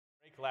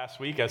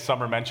last week, as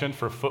Summer mentioned,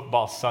 for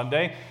Football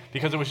Sunday,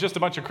 because it was just a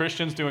bunch of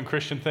Christians doing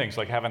Christian things,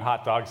 like having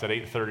hot dogs at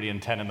 8:30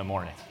 and 10 in the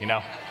morning, you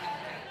know?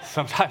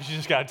 Sometimes you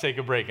just got to take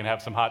a break and have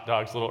some hot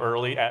dogs a little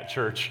early at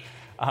church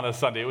on a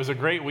Sunday. It was a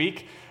great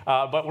week,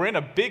 but we're in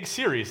a big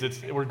series.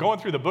 We're going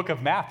through the book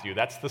of Matthew.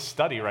 That's the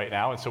study right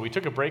now, and so we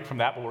took a break from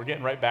that, but we're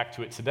getting right back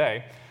to it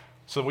today.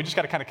 So we just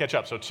got to kind of catch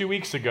up. So 2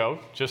 weeks ago,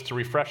 just to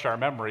refresh our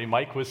memory,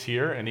 Mike was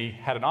here, and he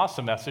had an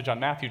awesome message on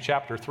Matthew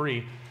chapter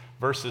 3,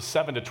 verses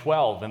 7 to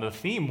 12, and the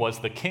theme was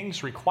the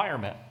king's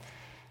requirement.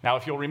 Now,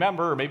 if you'll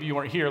remember, or maybe you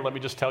weren't here, let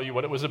me just tell you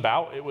what it was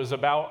about. It was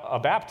about a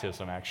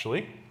baptism,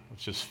 actually,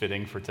 which is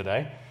fitting for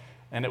today.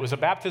 And it was a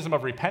baptism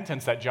of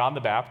repentance that John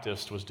the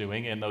Baptist was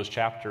doing in that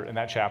chapter,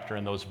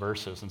 in those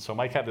verses. And so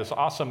Mike had this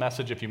awesome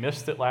message. If you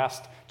missed it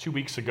 2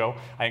 weeks ago,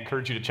 I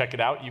encourage you to check it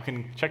out. You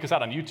can check us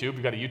out on YouTube.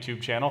 We've got a YouTube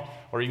channel,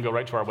 or you can go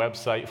right to our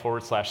website,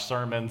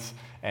 /sermons,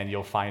 and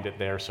you'll find it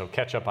there. So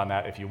catch up on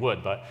that if you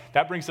would. But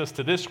that brings us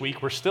to this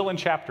week. We're still in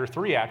chapter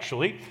 3,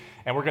 actually,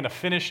 and we're going to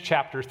finish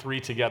chapter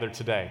 3 together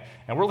today.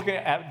 And we're looking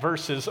at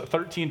verses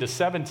 13 to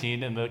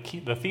 17, and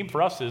the theme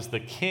for us is the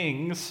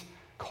king's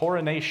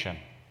coronation.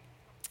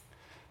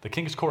 The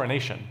king's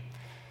coronation.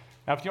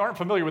 Now, if you aren't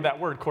familiar with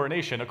that word,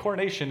 coronation, a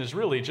coronation is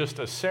really just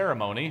a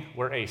ceremony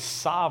where a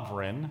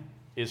sovereign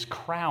is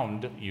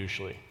crowned,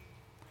 usually.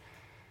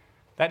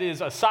 That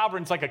is, a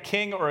sovereign's like a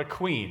king or a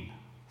queen,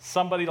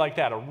 somebody like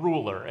that, a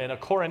ruler. And a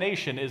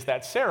coronation is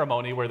that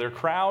ceremony where they're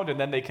crowned and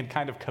then they can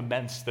kind of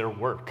commence their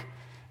work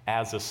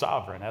as a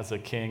sovereign, as a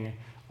king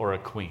or a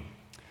queen.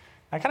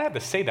 I kind of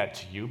have to say that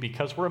to you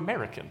because we're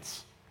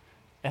Americans.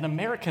 And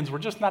Americans, we're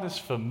just not as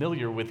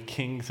familiar with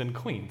kings and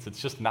queens.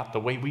 It's just not the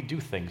way we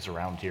do things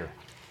around here.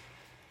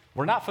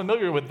 We're not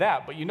familiar with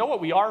that, but you know what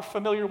we are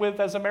familiar with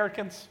as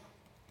Americans?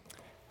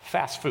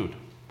 Fast food.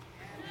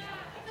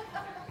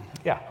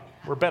 Yeah,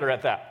 we're better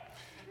at that.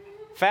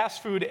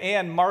 Fast food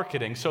and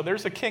marketing. So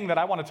there's a king that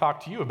I want to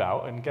talk to you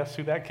about, and guess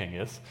who that king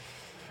is?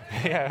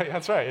 Yeah,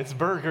 that's right, it's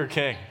Burger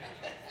King.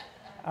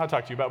 I'll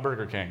talk to you about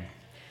Burger King.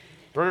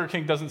 Burger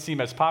King doesn't seem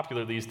as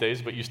popular these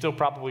days, but you still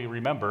probably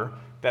remember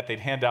that they'd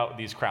hand out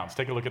these crowns.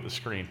 Take a look at the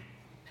screen.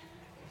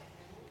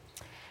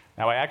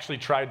 Now, I actually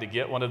tried to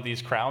get one of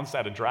these crowns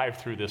at a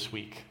drive-thru this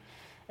week.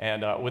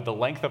 And with the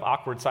length of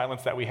awkward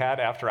silence that we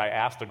had after I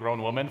asked a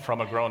grown woman from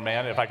a grown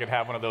man if I could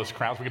have one of those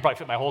crowns, we could probably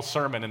fit my whole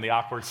sermon in the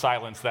awkward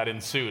silence that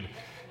ensued.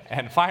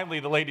 And finally,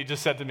 the lady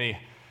just said to me,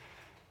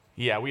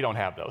 "Yeah, we don't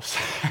have those."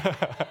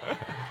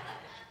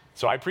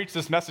 So I preached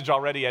this message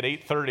already at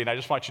 8:30, and I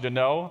just want you to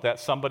know that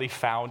somebody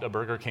found a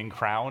Burger King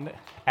crown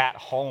at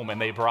home,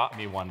 and they brought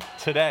me one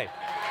today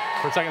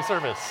for second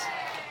service.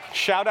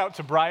 Shout out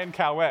to Brian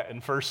Cowett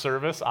in first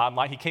service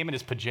online. He came in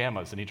his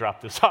pajamas, and he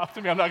dropped this off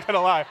to me. I'm not going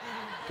to lie.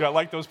 I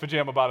like those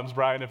pajama bottoms,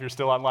 Brian. If you're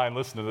still online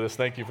listening to this,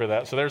 thank you for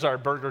that. So there's our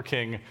Burger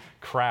King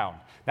crown.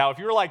 Now, if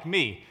you were like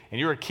me, and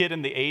you were a kid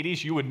in the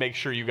 80s, you would make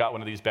sure you got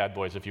one of these bad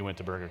boys if you went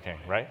to Burger King,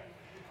 right?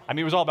 I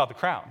mean, it was all about the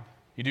crown.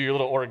 You do your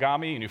little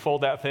origami, and you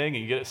fold that thing,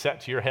 and you get it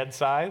set to your head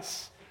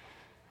size.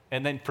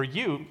 And then for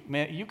you,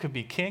 man, you could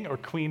be king or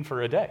queen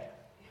for a day.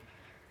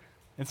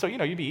 And so,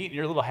 you'd be eating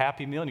your little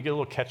Happy Meal, and you get a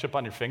little ketchup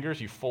on your fingers.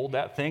 You fold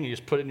that thing, and you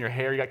just put it in your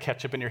hair. You got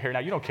ketchup in your hair. Now,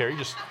 you don't care. You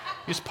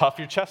just puff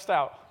your chest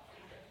out.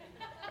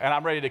 And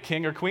I'm ready to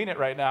king or queen it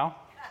right now.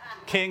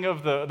 King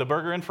of the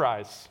burger and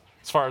fries,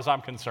 as far as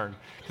I'm concerned.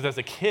 Because as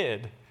a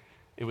kid,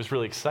 it was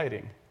really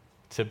exciting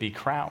to be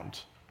crowned.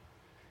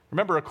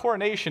 Remember, a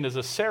coronation is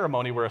a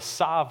ceremony where a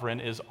sovereign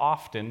is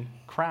often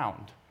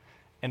crowned.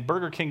 And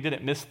Burger King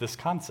didn't miss this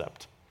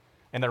concept.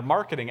 And their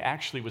marketing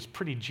actually was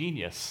pretty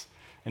genius.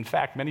 In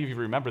fact, many of you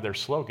remember their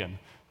slogan.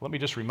 Let me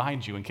just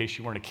remind you, in case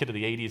you weren't a kid of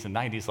the 80s and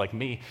 90s like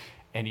me,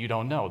 and you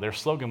don't know. Their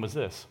slogan was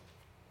this: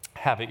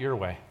 have it your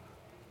way.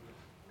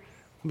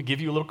 Let me give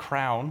you a little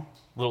crown,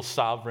 little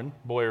sovereign,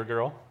 boy or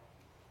girl,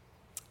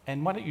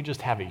 and why don't you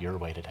just have it your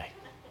way today?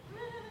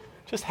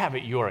 Just have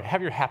it your way.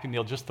 Have your Happy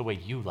Meal just the way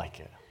you like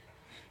it.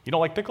 You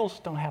don't like pickles?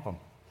 Don't have them.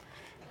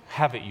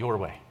 Have it your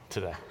way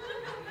today.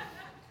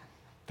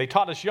 They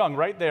taught us young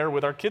right there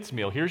with our kids'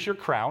 meal. Here's your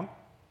crown.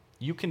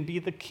 You can be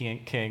the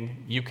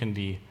king. You can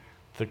be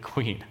the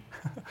queen.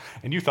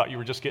 And you thought you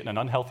were just getting an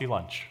unhealthy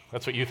lunch.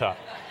 That's what you thought.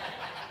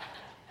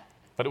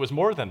 But it was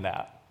more than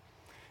that.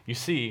 You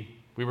see,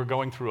 we were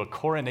going through a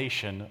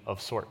coronation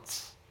of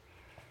sorts.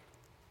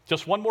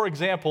 Just one more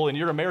example in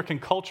your American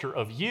culture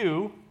of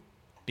you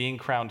being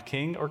crowned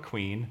king or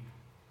queen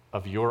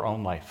of your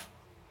own life.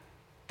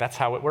 That's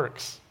how it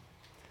works.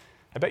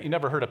 I bet you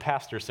never heard a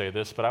pastor say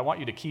this, but I want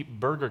you to keep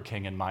Burger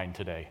King in mind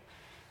today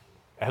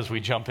as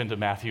we jump into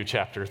Matthew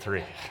chapter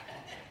 3.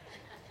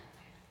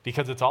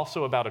 Because it's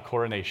also about a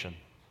coronation.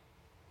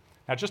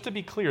 Now, just to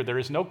be clear, there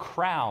is no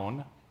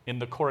crown in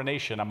the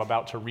coronation I'm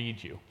about to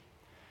read you.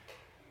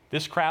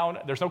 This crown,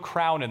 there's no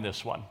crown in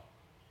this one.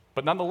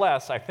 But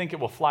nonetheless, I think it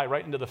will fly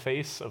right into the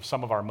face of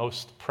some of our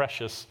most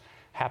precious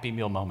Happy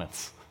Meal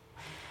moments.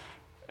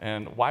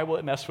 And why will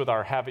it mess with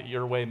our have it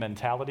your way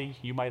mentality,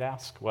 you might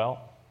ask? Well,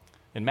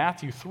 in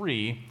Matthew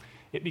 3,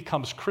 it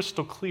becomes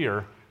crystal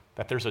clear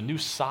that there's a new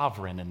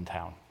sovereign in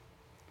town.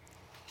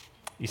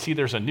 You see,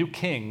 there's a new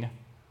king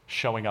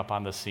showing up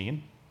on the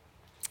scene,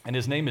 and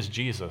his name is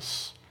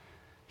Jesus.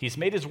 He's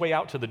made his way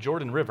out to the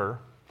Jordan River,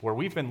 where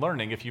we've been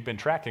learning, if you've been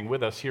tracking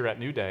with us here at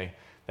New Day,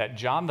 that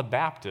John the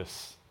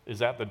Baptist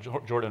is at the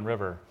Jordan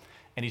River.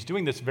 And he's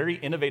doing this very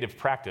innovative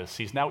practice.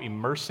 He's now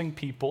immersing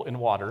people in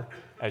water,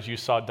 as you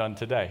saw done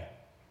today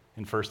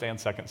in first and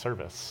second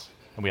service.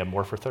 And we have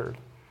more for third.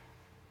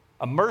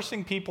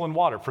 Immersing people in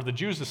water. For the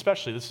Jews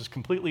especially, this is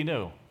completely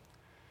new.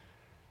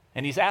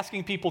 And he's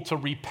asking people to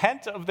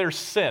repent of their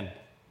sin.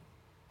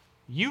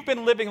 You've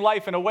been living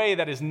life in a way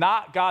that is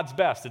not God's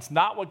best. It's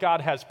not what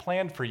God has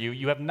planned for you.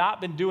 You have not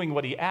been doing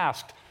what he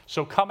asked.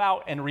 So come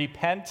out and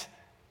repent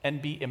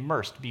and be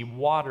immersed, be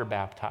water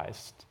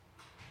baptized,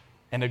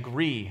 and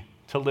agree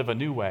to live a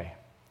new way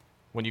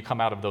when you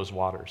come out of those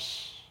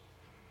waters.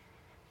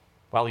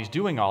 While he's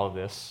doing all of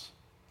this,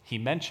 he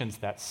mentions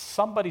that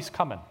somebody's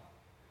coming.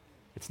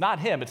 It's not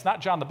him, it's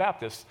not John the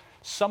Baptist.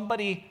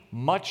 Somebody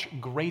much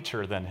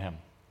greater than him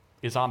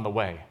is on the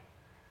way.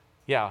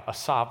 Yeah, a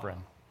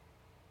sovereign.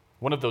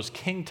 One of those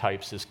king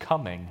types is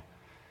coming,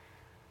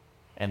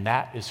 and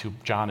that is who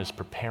John is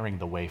preparing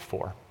the way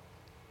for.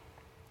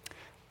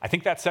 I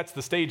think that sets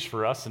the stage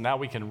for us, and now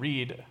we can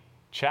read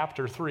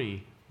chapter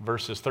 3,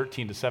 verses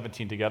 13 to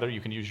 17 together. You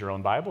can use your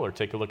own Bible or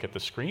take a look at the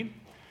screen.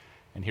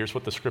 And here's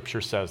what the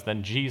scripture says.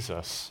 Then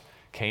Jesus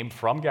came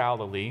from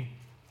Galilee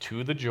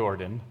to the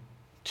Jordan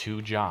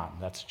to John.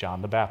 That's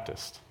John the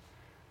Baptist.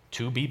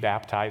 To be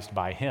baptized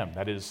by him.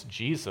 That is,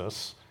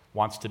 Jesus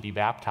wants to be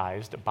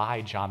baptized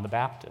by John the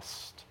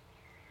Baptist.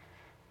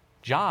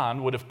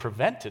 John would have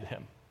prevented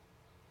him,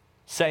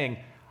 saying,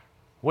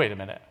 wait a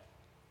minute,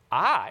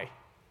 I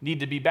need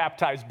to be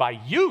baptized by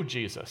you,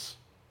 Jesus,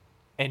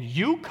 and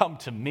you come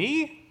to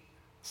me?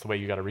 That's the way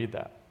you got to read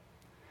that.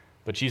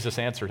 But Jesus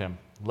answered him,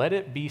 let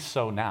it be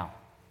so now,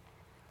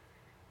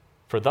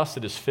 for thus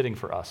it is fitting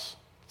for us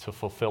to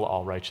fulfill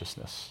all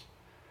righteousness.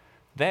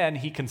 Then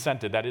he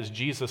consented, that is,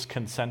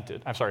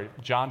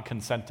 John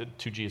consented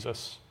to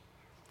Jesus.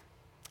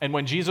 And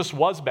when Jesus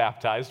was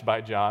baptized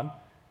by John,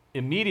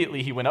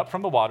 immediately he went up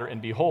from the water,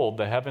 and behold,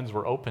 the heavens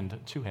were opened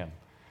to him.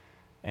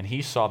 And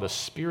he saw the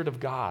Spirit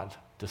of God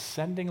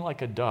descending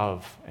like a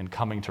dove and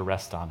coming to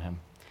rest on him.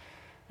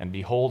 And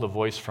behold, a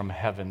voice from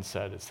heaven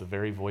said, it's the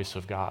very voice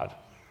of God,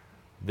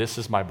 this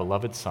is my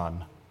beloved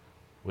Son,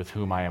 with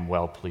whom I am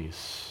well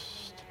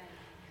pleased.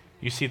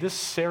 You see, this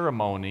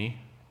ceremony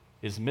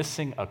is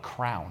missing a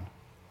crown.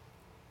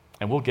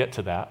 And we'll get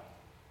to that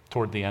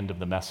toward the end of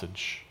the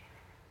message.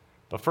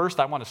 But first,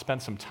 I want to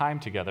spend some time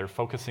together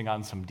focusing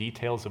on some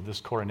details of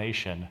this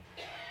coronation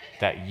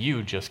that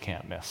you just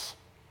can't miss.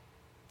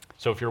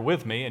 So if you're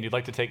with me and you'd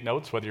like to take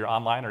notes, whether you're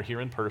online or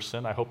here in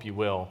person, I hope you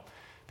will,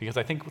 because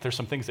I think there's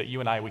some things that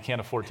you and we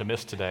can't afford to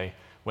miss today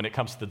when it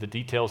comes to the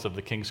details of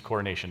the king's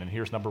coronation. And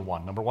here's number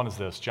one. Number one is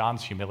this,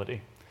 John's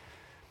humility.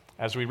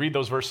 As we read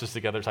those verses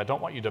together, I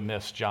don't want you to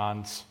miss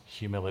John's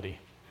humility.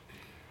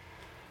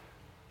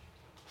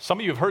 Some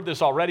of you have heard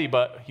this already,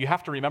 but you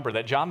have to remember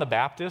that John the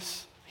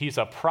Baptist, he's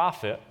a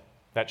prophet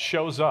that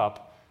shows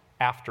up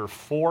after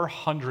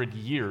 400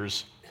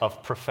 years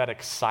of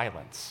prophetic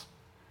silence.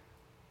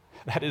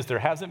 That is, there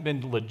hasn't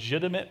been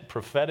legitimate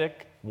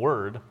prophetic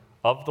word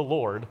of the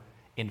Lord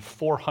in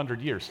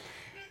 400 years.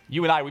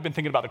 You and we've been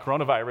thinking about the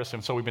coronavirus,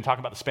 and so we've been talking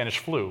about the Spanish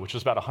flu, which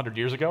was about 100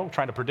 years ago,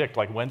 trying to predict,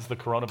 when's the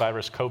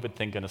coronavirus COVID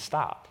thing going to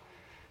stop?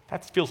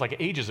 That feels like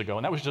ages ago,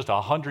 and that was just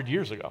 100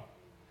 years ago.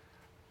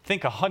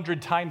 Think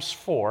 100 times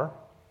 4,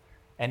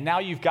 and now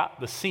you've got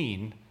the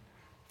scene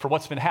for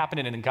what's been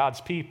happening in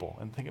God's people.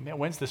 And thinking, man,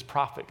 when's this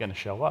prophet going to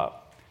show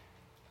up?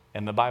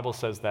 And the Bible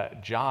says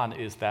that John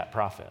is that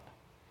prophet.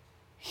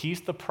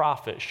 He's the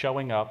prophet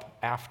showing up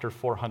after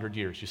 400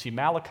 years. You see,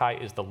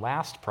 Malachi is the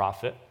last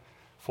prophet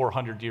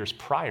 400 years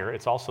prior.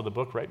 It's also the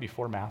book right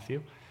before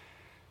Matthew.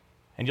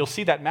 And you'll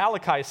see that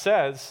Malachi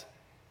says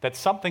that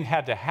something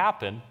had to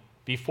happen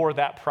before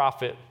that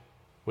prophet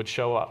would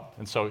show up.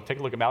 And so take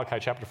a look at Malachi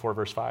chapter 4,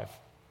 verse 5.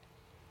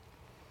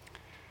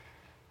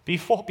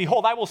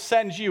 Behold, I will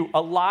send you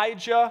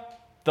Elijah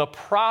the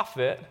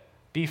prophet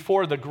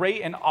before the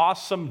great and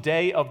awesome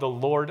day of the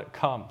Lord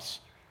comes.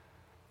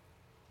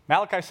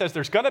 Malachi says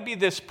there's going to be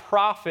this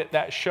prophet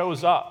that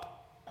shows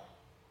up.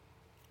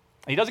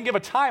 And he doesn't give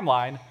a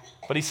timeline,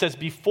 but he says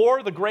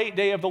before the great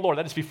day of the Lord,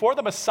 that is before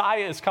the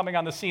Messiah is coming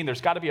on the scene,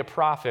 there's got to be a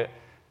prophet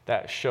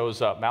that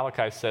shows up.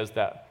 Malachi says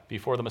that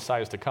before the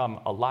Messiah is to come,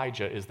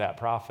 Elijah is that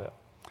prophet.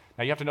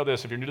 Now, you have to know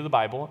this if you're new to the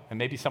Bible, and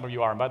maybe some of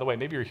you are. And by the way,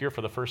 maybe you're here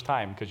for the first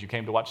time because you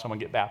came to watch someone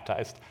get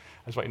baptized.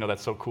 I just want you to know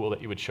that's so cool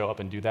that you would show up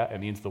and do that. It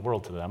means the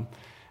world to them.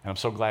 And I'm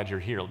so glad you're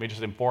here. Let me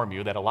just inform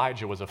you that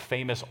Elijah was a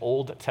famous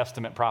Old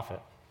Testament prophet.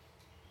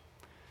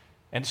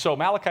 And so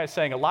Malachi is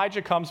saying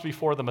Elijah comes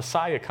before the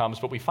Messiah comes,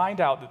 but we find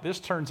out that this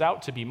turns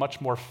out to be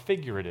much more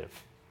figurative.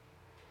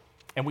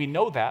 And we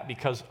know that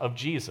because of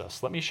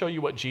Jesus. Let me show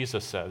you what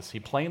Jesus says. He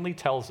plainly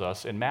tells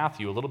us in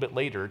Matthew, a little bit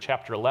later,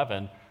 chapter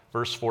 11,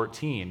 verse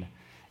 14.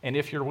 And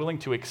if you're willing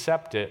to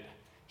accept it,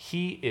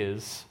 he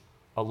is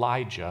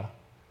Elijah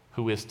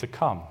who is to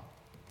come.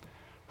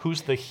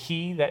 Who's the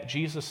he that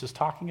Jesus is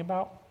talking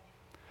about?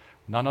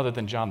 None other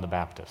than John the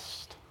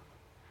Baptist.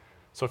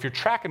 So if you're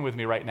tracking with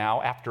me right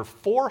now, after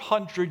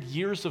 400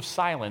 years of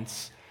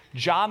silence,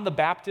 John the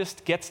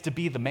Baptist gets to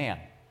be the man.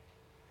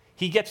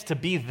 He gets to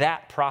be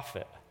that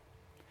prophet.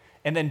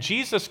 And then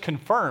Jesus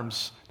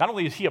confirms, not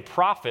only is he a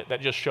prophet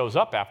that just shows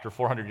up after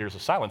 400 years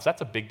of silence,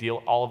 that's a big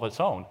deal all of its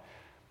own,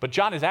 but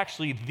John is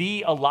actually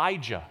the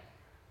Elijah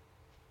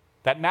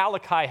that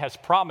Malachi has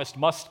promised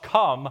must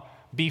come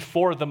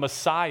before the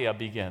Messiah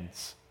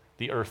begins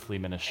the earthly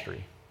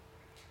ministry.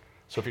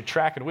 So if you're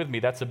tracking with me,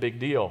 that's a big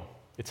deal.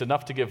 It's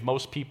enough to give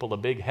most people a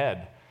big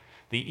head.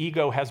 The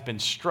ego has been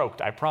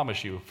stroked, I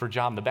promise you, for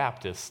John the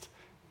Baptist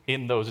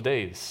in those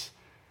days.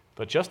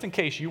 But just in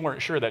case you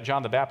weren't sure that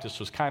John the Baptist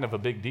was kind of a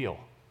big deal,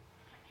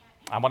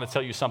 I want to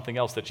tell you something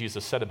else that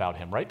Jesus said about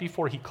him. Right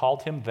before he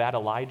called him that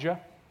Elijah,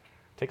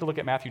 take a look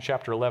at Matthew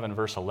chapter 11,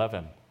 verse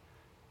 11.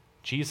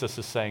 Jesus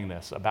is saying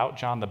this about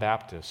John the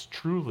Baptist.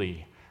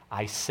 Truly,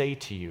 I say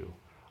to you,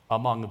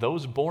 among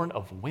those born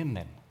of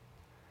women,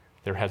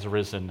 there has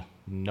risen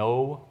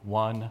no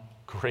one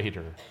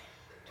greater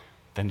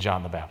than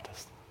John the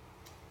Baptist.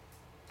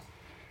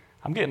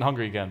 I'm getting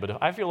hungry again,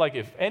 but I feel like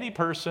if any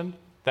person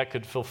that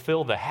could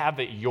fulfill the have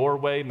it your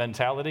way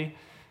mentality,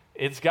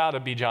 it's got to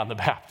be John the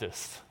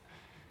Baptist.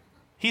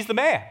 He's the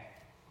man.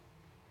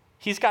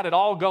 He's got it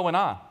all going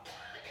on.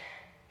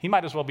 He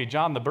might as well be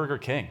John the Burger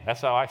King.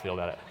 That's how I feel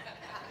about it.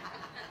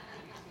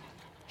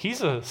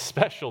 He's a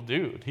special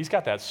dude. He's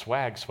got that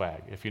swag,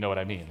 if you know what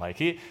I mean.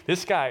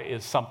 This guy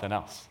is something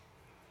else.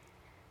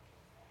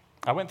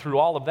 I went through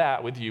all of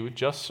that with you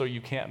just so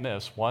you can't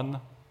miss one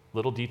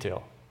little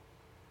detail.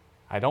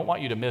 I don't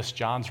want you to miss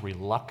John's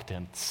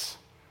reluctance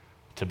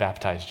to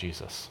baptize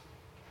Jesus.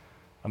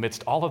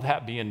 Amidst all of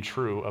that being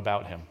true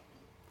about him,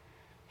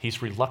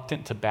 he's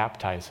reluctant to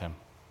baptize him.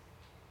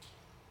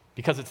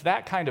 Because it's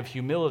that kind of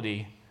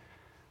humility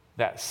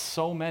that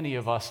so many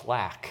of us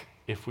lack,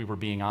 if we were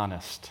being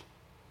honest.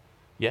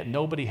 Yet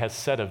nobody has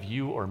said of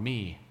you or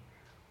me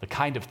the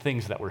kind of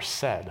things that were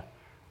said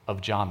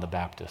of John the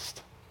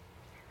Baptist.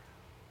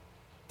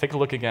 Take a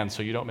look again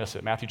so you don't miss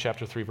it. Matthew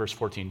chapter 3, verse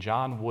 14.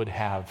 John would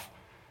have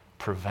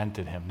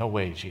prevented him. No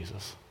way,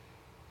 Jesus.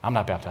 I'm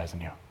not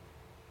baptizing you.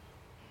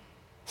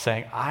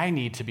 Saying, I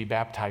need to be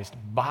baptized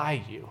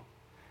by you,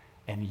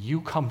 and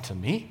you come to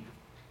me?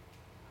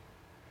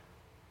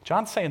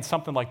 John's saying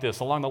something like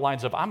this along the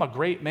lines of, I'm a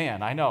great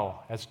man, I know,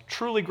 as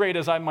truly great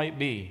as I might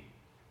be,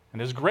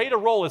 and as great a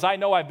role as I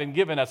know I've been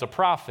given as a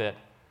prophet.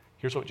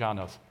 Here's what John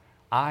knows.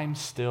 I'm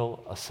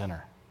still a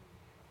sinner.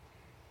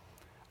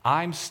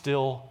 I'm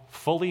still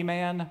fully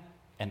man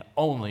and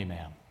only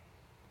man.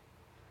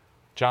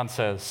 John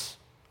says,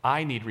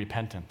 I need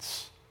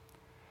repentance.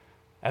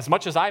 As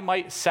much as I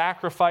might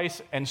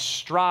sacrifice and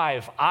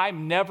strive,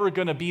 I'm never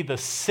going to be the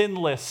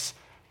sinless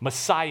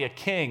Messiah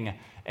king.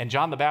 And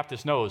John the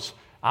Baptist knows,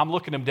 I'm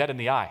looking him dead in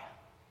the eye.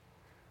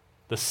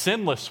 The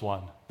sinless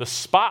one, the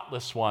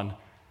spotless one,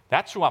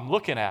 that's who I'm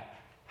looking at.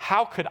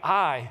 How could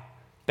I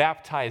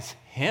baptize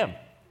him?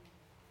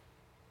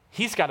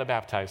 He's got to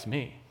baptize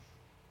me.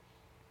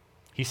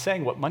 He's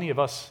saying what many of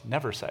us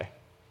never say.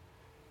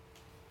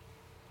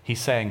 He's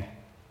saying,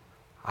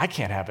 I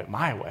can't have it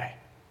my way.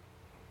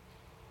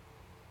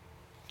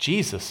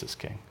 Jesus is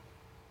king.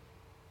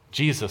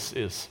 Jesus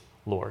is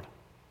Lord.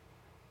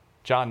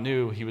 John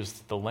knew he was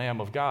the Lamb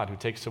of God who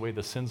takes away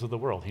the sins of the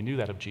world. He knew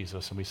that of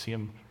Jesus, and we see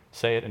him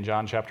say it in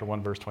John chapter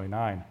 1, verse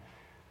 29.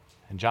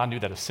 And John knew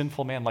that a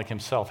sinful man like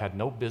himself had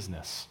no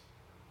business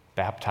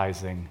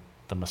baptizing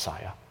the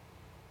Messiah.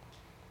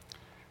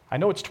 I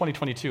know it's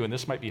 2022, and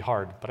this might be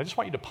hard, but I just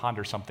want you to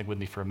ponder something with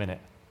me for a minute,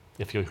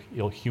 if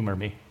you'll humor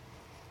me.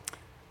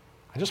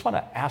 I just want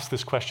to ask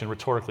this question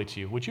rhetorically to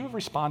you. Would you have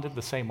responded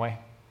the same way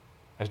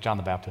as John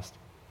the Baptist?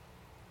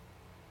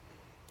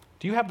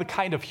 Do you have the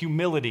kind of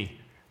humility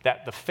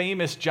that the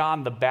famous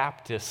John the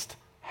Baptist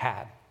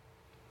had?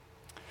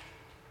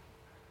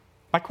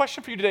 My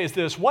question for you today is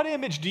this: what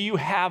image do you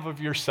have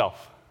of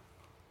yourself?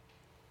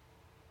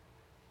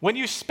 When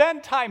you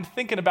spend time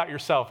thinking about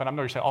yourself, and I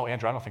know you're saying, oh,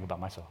 Andrew, I don't think about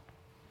myself.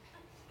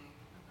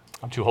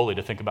 I'm too holy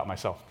to think about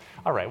myself.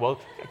 All right,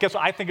 well, guess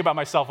what? I think about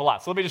myself a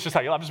lot. So let me just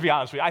tell you, I'll just be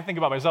honest with you. I think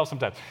about myself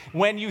sometimes.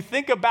 When you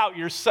think about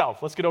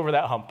yourself, let's get over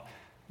that hump.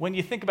 When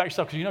you think about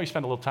yourself, because you know you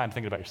spend a little time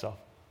thinking about yourself.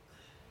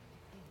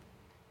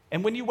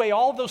 And when you weigh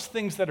all those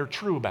things that are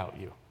true about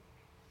you,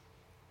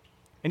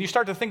 and you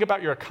start to think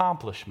about your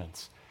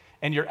accomplishments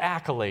and your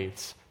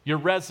accolades, your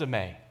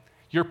resume,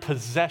 your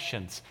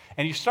possessions,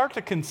 and you start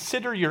to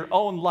consider your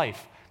own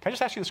life, can I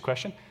just ask you this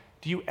question?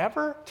 Do you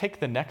ever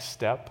take the next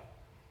step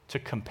to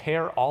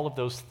compare all of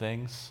those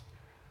things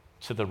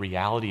to the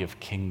reality of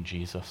King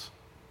Jesus?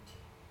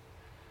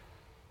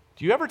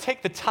 Do you ever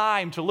take the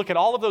time to look at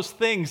all of those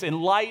things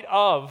in light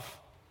of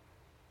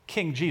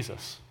King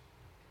Jesus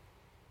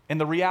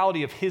and the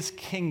reality of his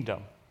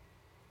kingdom?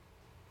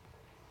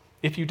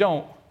 If you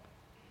don't,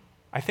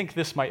 I think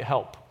this might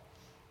help.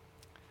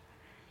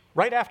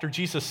 Right after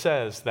Jesus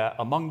says that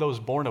among those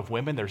born of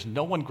women, there's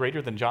no one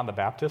greater than John the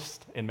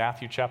Baptist in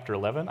Matthew chapter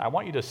 11, I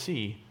want you to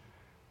see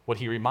what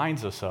he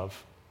reminds us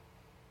of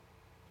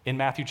in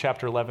Matthew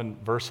chapter 11,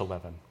 verse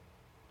 11.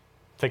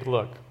 Take a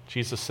look.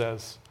 Jesus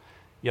says,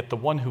 "Yet the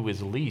one who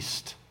is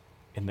least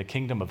in the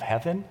kingdom of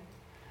heaven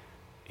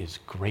is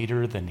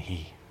greater than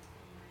he."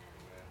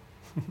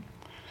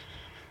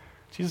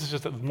 Jesus is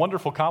just a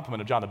wonderful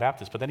compliment of John the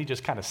Baptist, but then he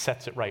just kind of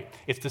sets it right.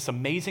 It's this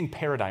amazing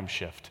paradigm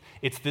shift.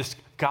 It's this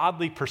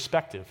godly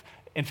perspective.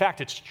 In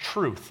fact, it's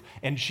truth.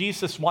 And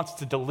Jesus wants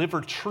to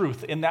deliver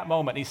truth in that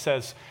moment. He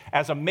says,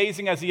 as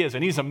amazing as he is,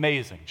 and he's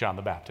amazing, John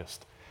the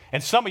Baptist.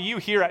 And some of you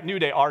here at New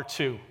Day are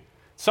too.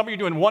 Some of you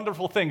are doing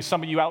wonderful things,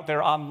 some of you out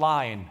there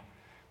online.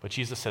 But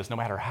Jesus says, no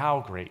matter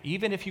how great,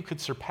 even if you could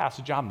surpass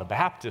John the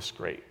Baptist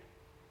great,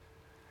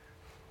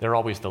 they're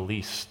always the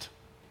least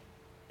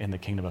in the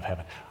kingdom of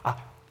heaven.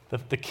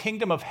 The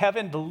kingdom of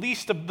heaven, the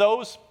least of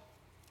those,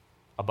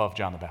 above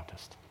John the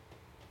Baptist.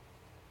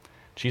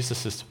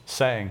 Jesus is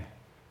saying,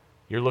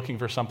 you're looking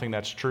for something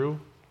that's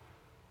true?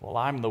 Well,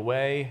 I'm the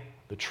way,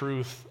 the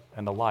truth,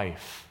 and the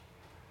life.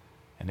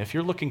 And if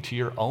you're looking to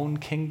your own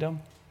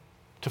kingdom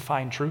to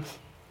find truth,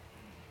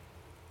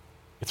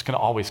 it's going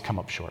to always come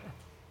up short.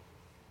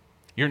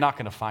 You're not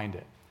going to find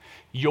it.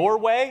 Your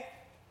way,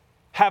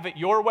 have it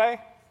your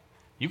way,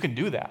 you can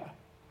do that.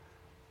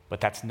 But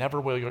that's never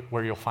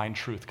where you'll find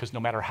truth, because no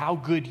matter how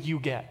good you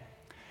get,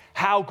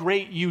 how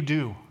great you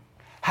do,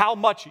 how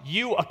much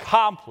you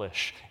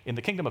accomplish in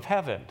the kingdom of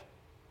heaven,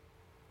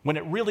 when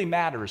it really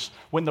matters,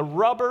 when the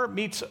rubber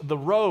meets the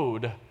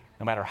road,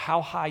 no matter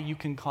how high you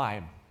can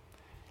climb,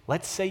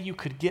 let's say you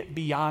could get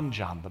beyond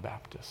John the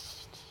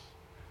Baptist.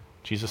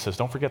 Jesus says,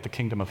 don't forget the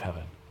kingdom of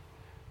heaven,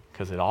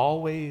 because it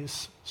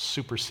always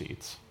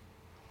supersedes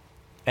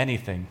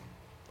anything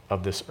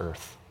of this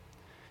earth.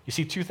 You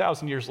see,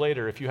 2,000 years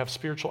later, if you have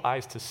spiritual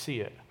eyes to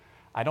see it,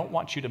 I don't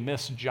want you to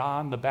miss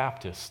John the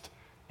Baptist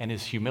and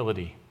his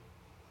humility.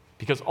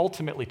 Because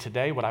ultimately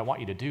today, what I want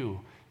you to do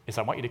is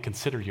I want you to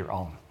consider your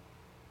own.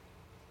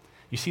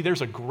 You see,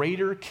 there's a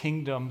greater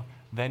kingdom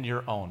than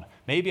your own.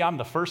 Maybe I'm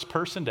the first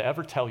person to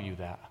ever tell you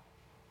that.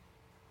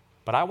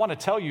 But I want to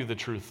tell you the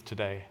truth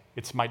today.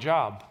 It's my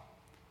job.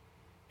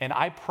 And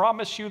I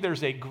promise you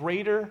there's a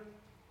greater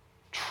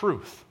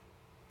truth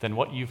than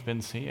what you've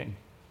been seeing.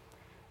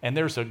 And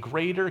there's a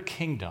greater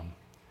kingdom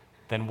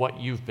than what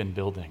you've been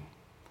building.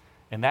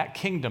 And that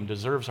kingdom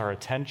deserves our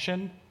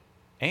attention,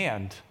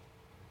 and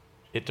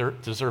it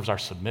deserves our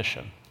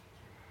submission.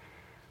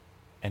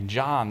 And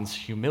John's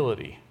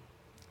humility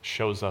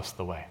shows us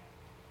the way.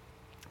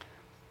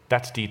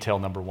 That's detail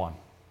number one.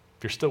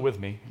 If you're still with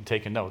me and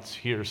taking notes,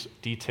 here's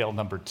detail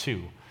number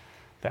two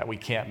that we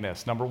can't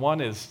miss. Number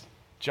one is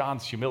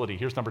John's humility.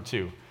 Here's number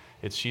two.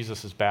 It's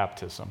Jesus'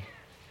 baptism.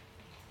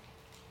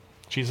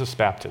 Jesus'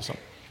 baptism.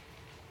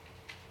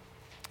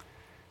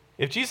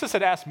 If Jesus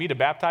had asked me to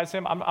baptize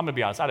him, I'm going to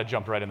be honest, I'd have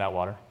jumped right in that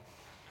water.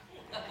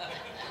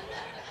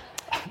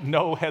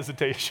 No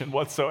hesitation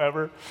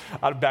whatsoever.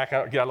 I'd back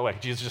out, get out of the way.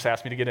 Jesus just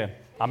asked me to get in.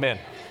 I'm in.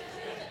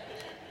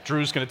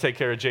 Drew's going to take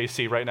care of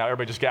JC right now.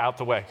 Everybody just get out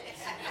the way.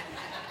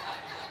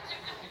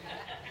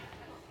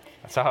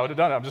 That's how I would have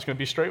done it. I'm just going to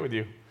be straight with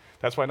you.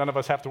 That's why none of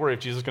us have to worry if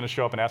Jesus is going to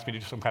show up and ask me to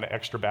do some kind of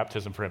extra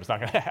baptism for him. It's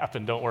not going to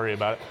happen. Don't worry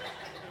about it.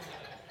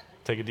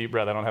 Take a deep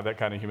breath. I don't have that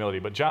kind of humility.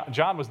 But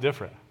John was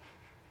different.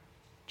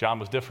 John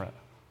was different.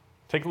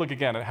 Take a look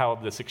again at how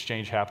this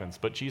exchange happens.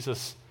 But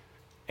Jesus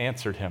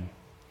answered him.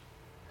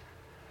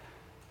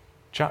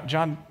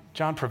 John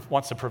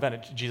wants to prevent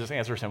it. Jesus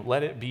answers him,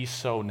 "Let it be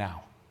so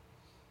now.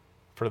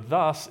 For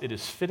thus it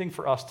is fitting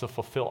for us to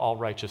fulfill all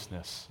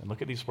righteousness." And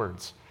look at these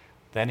words.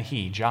 Then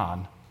he,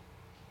 John,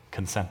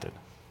 consented.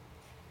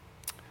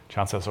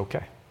 John says,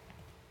 okay.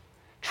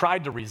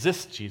 Tried to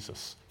resist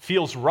Jesus.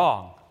 Feels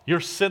wrong. You're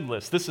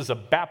sinless. This is a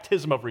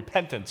baptism of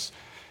repentance.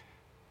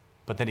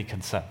 But then he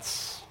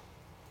consents.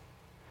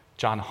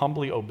 John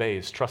humbly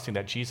obeys, trusting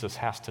that Jesus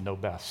has to know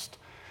best.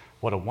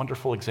 What a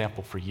wonderful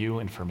example for you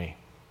and for me.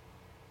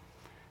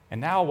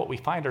 And now what we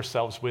find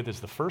ourselves with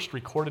is the first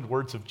recorded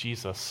words of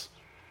Jesus,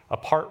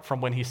 apart from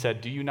when he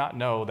said, "Do you not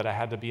know that I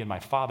had to be in my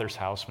Father's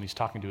house," when he's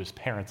talking to his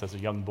parents as a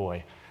young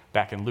boy,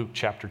 back in Luke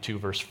chapter 2,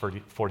 verse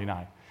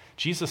 49.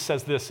 Jesus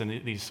says this in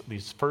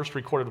these first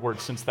recorded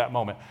words since that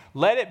moment.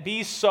 "Let it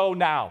be so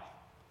now,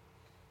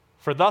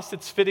 for thus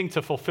it's fitting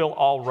to fulfill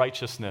all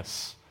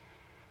righteousness."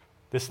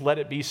 This "let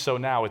it be so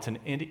now," it's an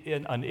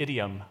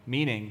idiom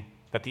meaning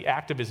that the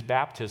act of his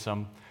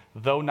baptism,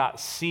 though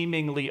not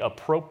seemingly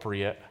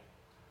appropriate,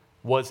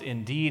 was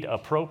indeed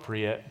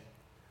appropriate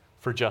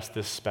for just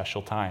this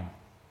special time.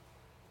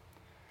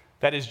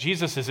 That is,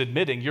 Jesus is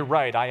admitting, you're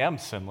right, I am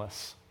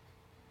sinless.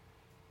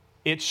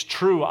 It's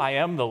true, I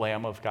am the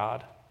Lamb of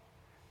God.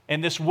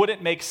 And this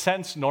wouldn't make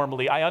sense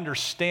normally. I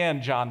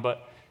understand, John,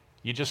 but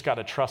you just got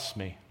to trust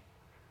me.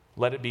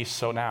 Let it be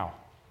so now.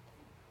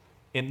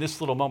 In this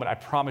little moment, I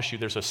promise you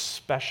there's a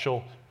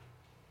special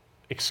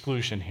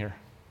exclusion here.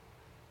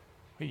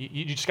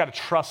 You just got to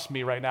trust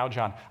me right now,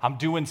 John. I'm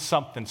doing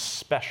something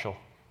special.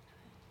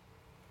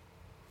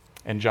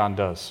 And John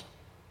does.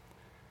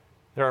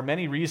 There are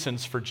many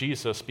reasons for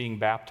Jesus being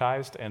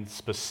baptized, and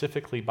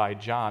specifically by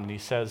John. And he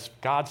says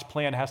God's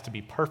plan has to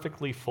be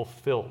perfectly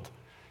fulfilled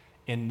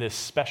in this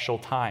special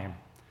time.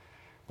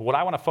 But what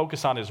I want to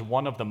focus on is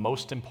one of the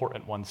most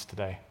important ones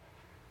today.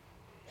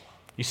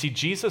 You see,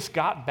 Jesus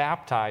got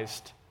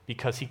baptized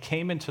because he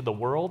came into the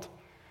world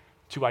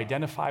to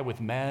identify with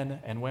men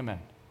and women.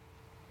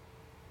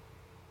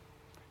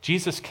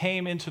 Jesus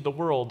came into the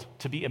world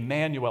to be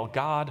Emmanuel,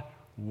 God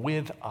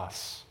with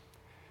us.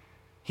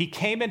 He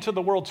came into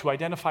the world to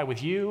identify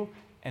with you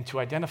and to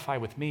identify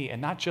with me, and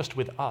not just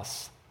with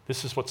us.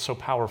 This is what's so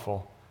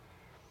powerful.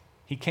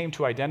 He came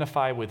to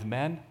identify with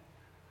men,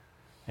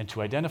 and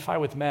to identify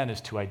with men is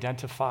to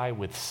identify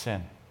with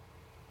sin.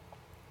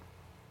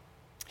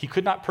 He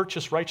could not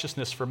purchase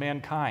righteousness for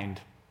mankind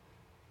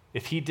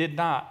if he did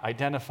not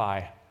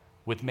identify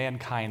with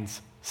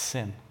mankind's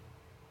sin.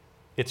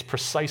 It's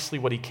precisely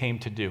what he came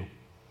to do.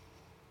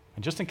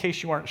 And just in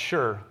case you aren't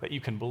sure that you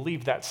can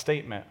believe that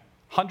statement,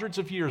 hundreds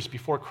of years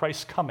before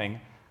Christ's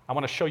coming, I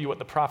want to show you what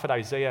the prophet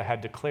Isaiah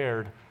had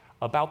declared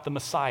about the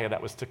Messiah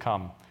that was to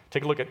come.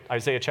 Take a look at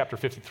Isaiah chapter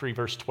 53,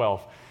 verse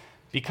 12.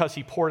 Because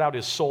he poured out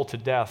his soul to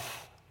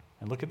death,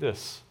 and look at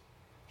this,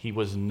 he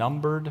was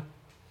numbered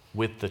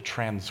with the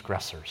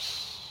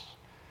transgressors.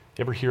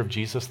 You ever hear of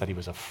Jesus, that he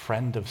was a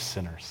friend of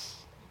sinners?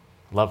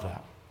 Love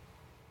that.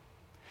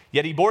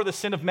 Yet he bore the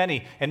sin of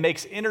many and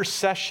makes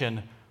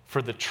intercession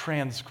for the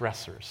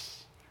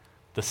transgressors,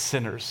 the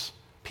sinners,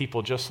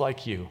 people just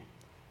like you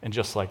and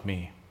just like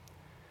me.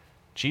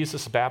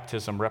 Jesus'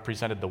 baptism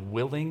represented the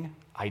willing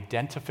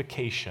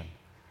identification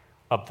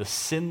of the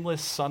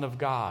sinless Son of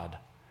God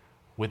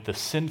with the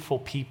sinful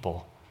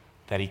people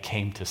that he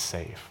came to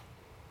save.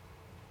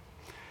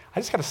 I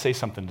just got to say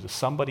something to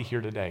somebody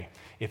here today.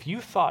 If you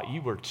thought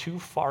you were too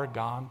far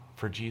gone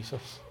for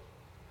Jesus,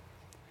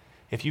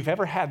 if you've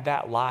ever had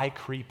that lie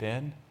creep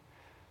in,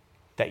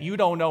 that you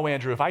don't know,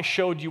 Andrew, if I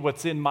showed you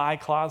what's in my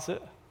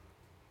closet,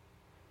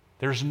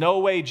 there's no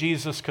way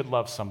Jesus could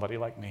love somebody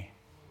like me.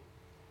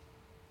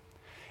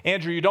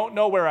 Andrew, you don't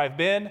know where I've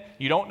been.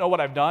 You don't know what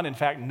I've done. In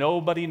fact,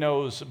 nobody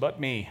knows but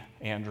me,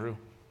 Andrew.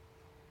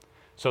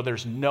 So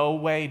there's no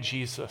way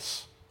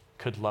Jesus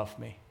could love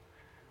me.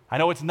 I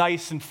know it's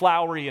nice and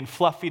flowery and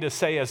fluffy to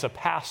say as a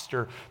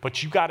pastor,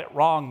 but you got it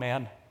wrong,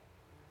 man.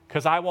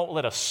 Because I won't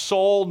let a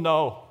soul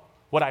know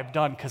what I've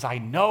done, because I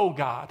know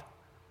God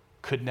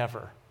could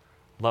never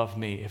love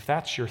me. If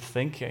that's your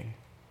thinking,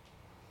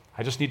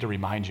 I just need to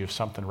remind you of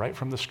something right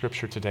from the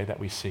scripture today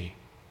that we see.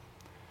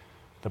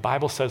 The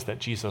Bible says that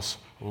Jesus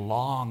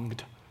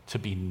longed to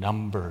be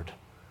numbered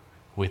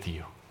with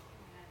you.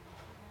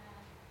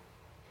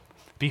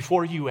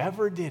 Before you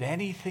ever did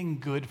anything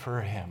good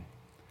for him,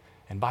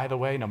 and by the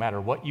way, no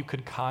matter what you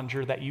could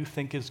conjure that you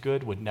think is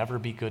good would never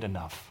be good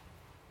enough.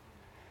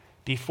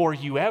 Before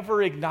you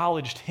ever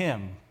acknowledged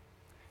him,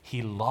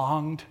 he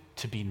longed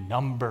to be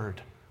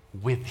numbered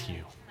with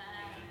you.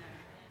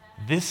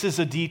 This is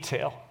a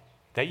detail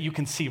that you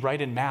can see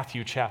right in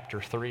Matthew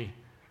chapter 3,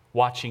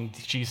 watching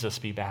Jesus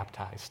be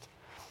baptized.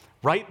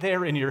 Right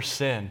there in your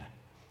sin,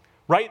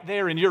 right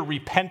there in your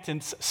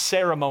repentance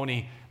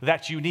ceremony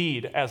that you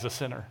need as a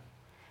sinner,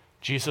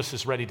 Jesus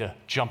is ready to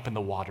jump in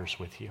the waters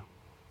with you.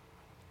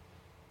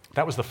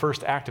 That was the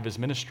first act of his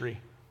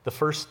ministry, the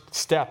first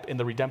step in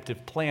the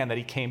redemptive plan that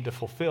he came to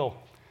fulfill.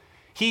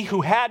 He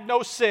who had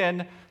no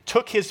sin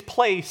took his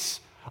place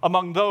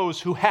among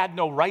those who had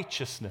no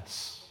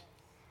righteousness.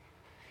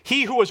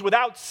 He who was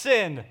without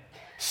sin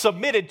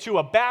submitted to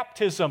a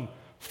baptism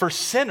for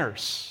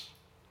sinners.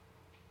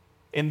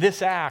 In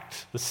this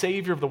act, the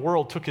Savior of the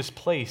world took his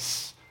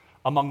place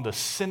among the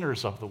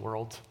sinners of the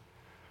world.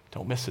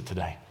 Don't miss it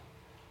today.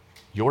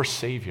 Your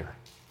Savior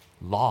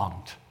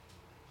longed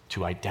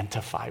to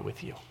identify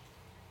with you.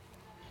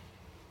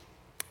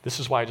 This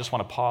is why I just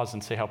want to pause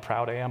and say how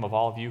proud I am of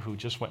all of you who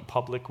just went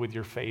public with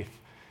your faith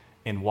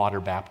in water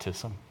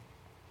baptism.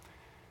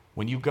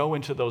 When you go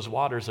into those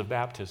waters of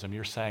baptism,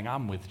 you're saying,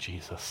 I'm with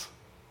Jesus.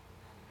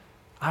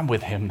 I'm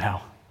with him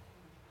now.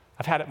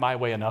 I've had it my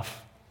way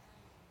enough.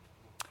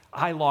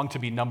 I long to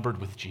be numbered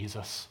with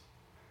Jesus.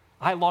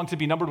 I long to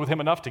be numbered with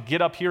him enough to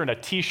get up here in a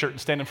t-shirt and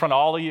stand in front of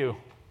all of you.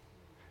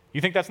 You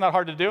think that's not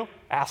hard to do?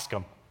 Ask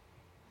him.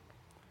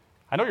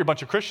 I know you're a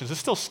bunch of Christians. It's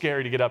still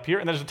scary to get up here,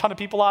 and there's a ton of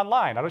people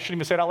online. I shouldn't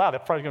even say it out loud.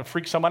 That's probably going to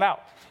freak someone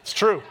out. It's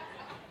true.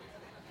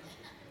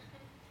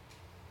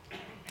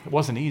 It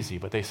wasn't easy,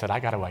 but they said,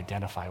 I got to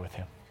identify with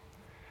him.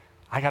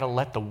 I got to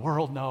let the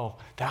world know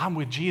that I'm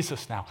with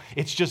Jesus now.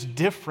 It's just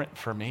different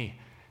for me.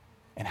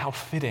 And how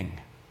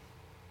fitting.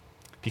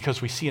 Because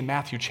we see in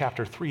Matthew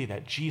chapter 3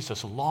 that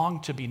Jesus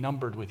longed to be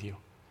numbered with you.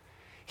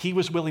 He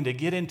was willing to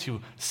get into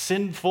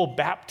sinful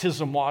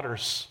baptism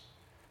waters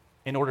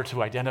in order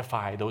to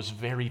identify those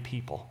very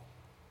people,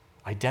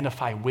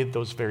 identify with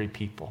those very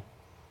people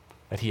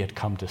that he had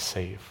come to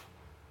save.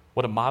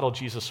 What a model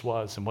Jesus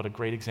was, and what a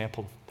great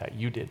example that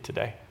you did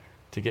today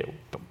to get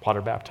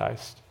water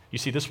baptized. You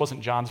see, this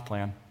wasn't John's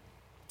plan.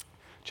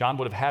 John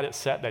would have had it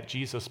set that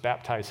Jesus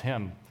baptize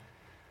him.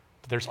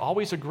 But there's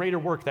always a greater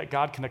work that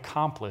God can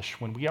accomplish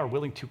when we are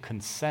willing to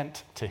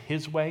consent to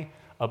his way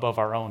above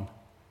our own.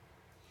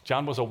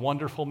 John was a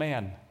wonderful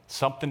man.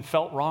 Something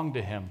felt wrong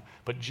to him,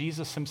 but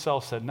Jesus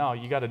himself said, no,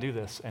 you got to do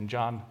this, and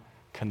John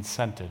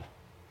consented.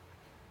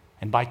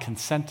 And by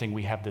consenting,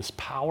 we have this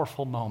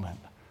powerful moment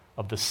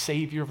of the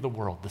Savior of the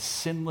world, the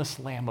sinless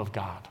Lamb of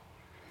God,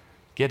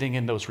 getting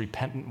in those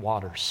repentant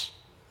waters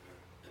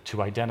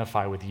to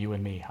identify with you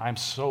and me. I'm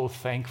so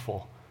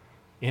thankful,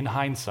 in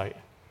hindsight,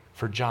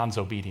 for John's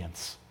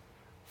obedience,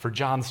 for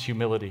John's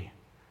humility.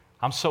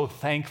 I'm so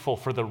thankful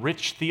for the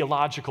rich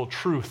theological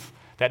truth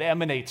that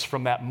emanates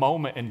from that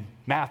moment in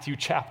Matthew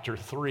chapter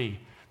 3,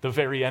 the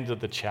very end of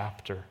the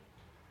chapter.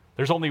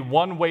 There's only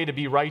one way to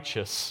be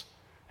righteous,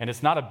 and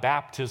it's not a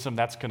baptism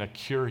that's going to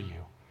cure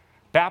you.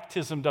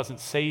 Baptism doesn't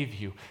save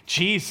you.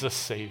 Jesus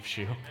saves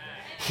you.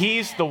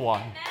 He's the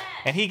one.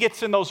 And he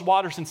gets in those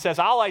waters and says,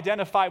 I'll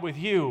identify with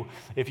you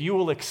if you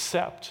will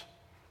accept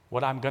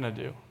what I'm going to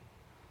do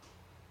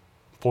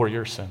for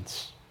your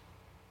sins.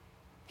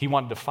 He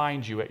wanted to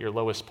find you at your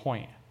lowest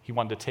point. He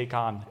wanted to take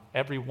on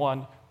every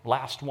one,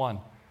 last one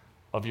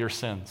of your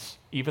sins,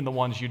 even the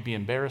ones you'd be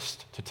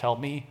embarrassed to tell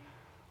me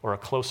or a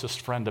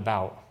closest friend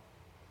about.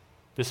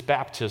 This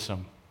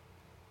baptism,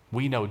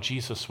 we know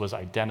Jesus was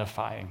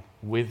identifying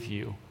with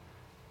you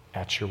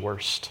at your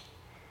worst.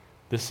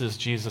 This is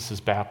Jesus'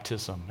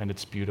 baptism, and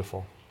it's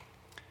beautiful.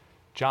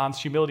 John's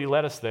humility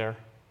led us there.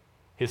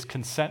 His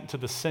consent to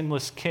the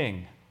sinless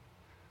King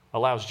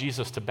allows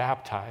Jesus to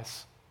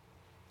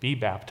be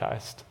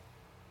baptized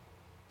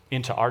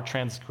into our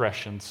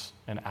transgressions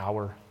and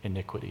our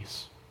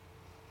iniquities.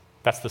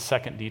 That's the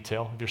second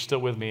detail. If you're still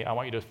with me, I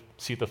want you to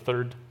see the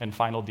third and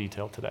final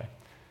detail today.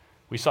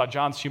 We saw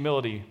John's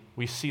humility.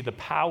 We see the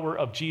power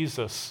of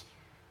Jesus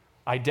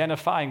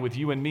identifying with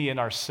you and me in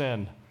our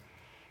sin.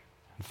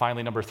 And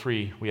finally, number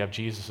 3, we have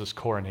Jesus'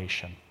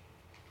 coronation.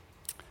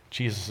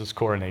 Jesus'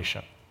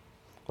 coronation.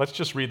 Let's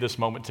just read this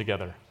moment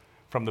together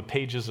from the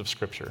pages of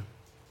Scripture.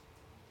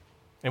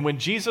 And when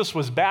Jesus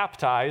was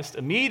baptized,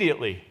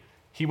 immediately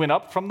he went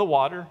up from the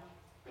water,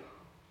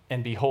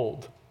 and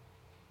behold,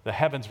 the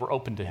heavens were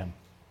opened to him.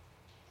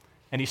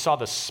 And he saw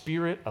the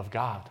Spirit of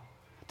God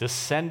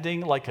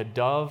descending like a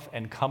dove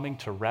and coming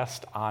to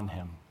rest on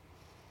him.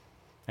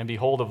 And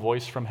behold, a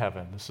voice from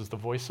heaven, this is the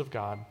voice of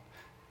God,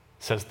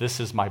 says, "This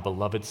is my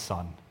beloved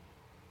Son,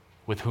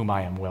 with whom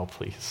I am well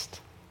pleased."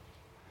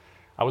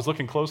 I was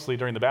looking closely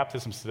during the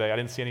baptisms today. I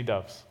didn't see any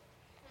doves.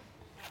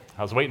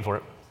 I was waiting for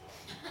it.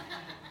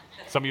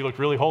 Some of you look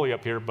really holy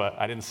up here, but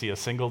I didn't see a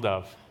single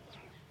dove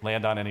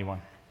land on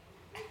anyone.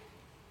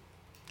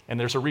 And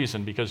there's a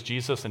reason, because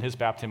Jesus and his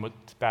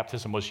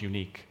baptism was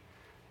unique.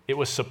 It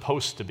was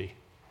supposed to be.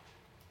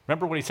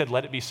 Remember when he said,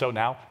 "Let it be so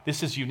now"?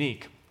 This is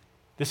unique.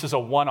 This is a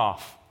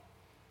one-off.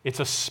 It's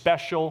a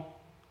special,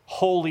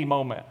 holy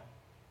moment.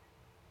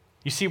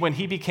 You see, when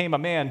he became a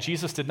man,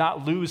 Jesus did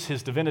not lose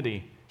his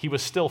divinity. He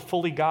was still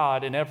fully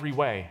God in every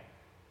way.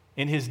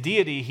 In his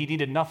deity, he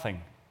needed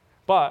nothing.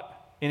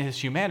 But in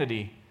his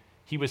humanity,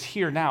 he was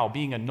here now,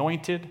 being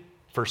anointed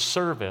for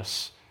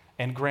service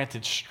and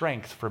granted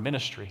strength for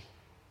ministry.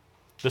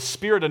 The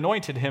Spirit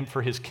anointed him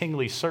for his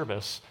kingly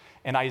service,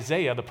 and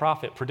Isaiah the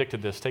prophet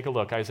predicted this. Take a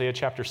look, Isaiah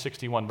chapter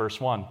 61, verse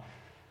 1.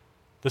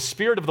 "The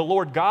Spirit of the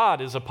Lord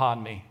God is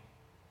upon me,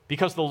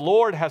 because the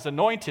Lord has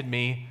anointed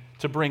me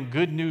to bring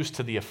good news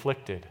to the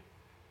afflicted.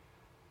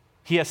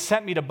 He has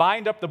sent me to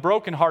bind up the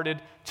brokenhearted,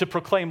 to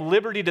proclaim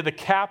liberty to the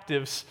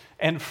captives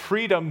and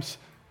freedoms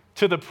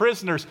to the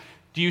prisoners."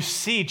 Do you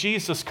see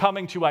Jesus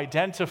coming to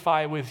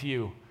identify with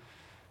you?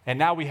 And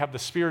now we have the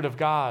Spirit of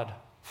God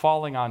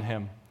falling on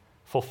him,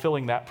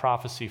 fulfilling that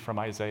prophecy from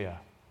Isaiah.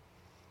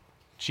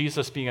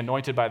 Jesus being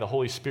anointed by the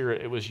Holy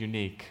Spirit, it was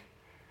unique.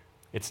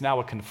 It's now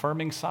a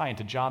confirming sign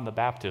to John the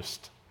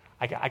Baptist.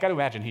 I got to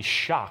imagine he's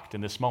shocked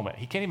in this moment.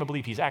 He can't even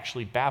believe he's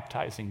actually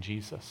baptizing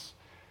Jesus.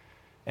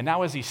 And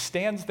now as he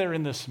stands there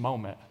in this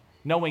moment,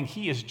 knowing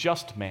he is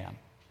just man,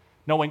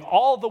 knowing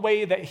all the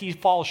way that he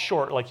falls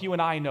short, like you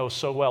and I know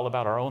so well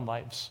about our own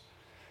lives,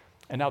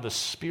 and now the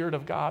Spirit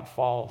of God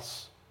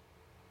falls,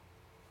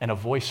 and a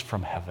voice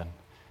from heaven.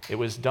 It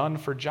was done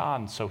for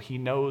John, so he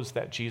knows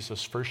that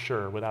Jesus, for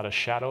sure, without a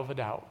shadow of a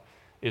doubt,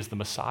 is the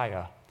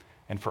Messiah,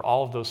 and for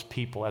all of those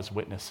people as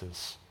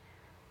witnesses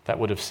that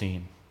would have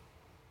seen.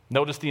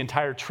 Notice the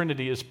entire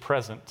Trinity is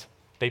present.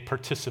 They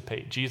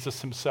participate.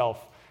 Jesus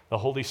himself, the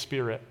Holy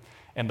Spirit,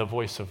 and the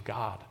voice of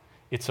God.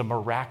 It's a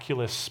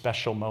miraculous,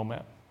 special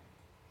moment.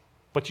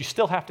 But you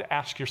still have to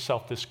ask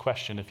yourself this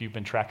question if you've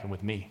been tracking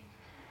with me.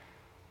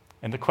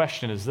 And the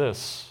question is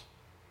this: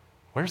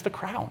 where's the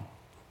crown?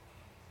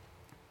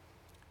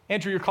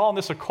 Andrew, you're calling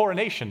this a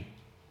coronation,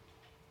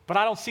 but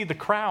I don't see the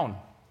crown.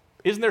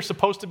 Isn't there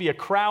supposed to be a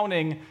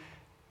crowning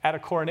at a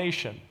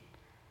coronation?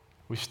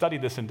 We've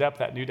studied this in depth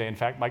at New Day. In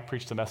fact, Mike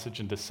preached a message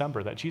in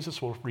December that Jesus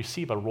will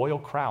receive a royal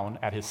crown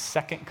at his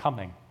second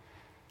coming.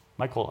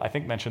 Michael, I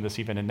think, mentioned this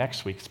even in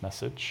next week's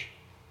message.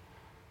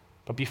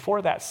 But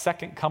before that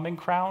second coming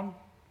crown,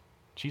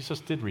 Jesus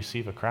did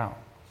receive a crown.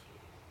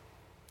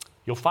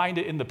 You'll find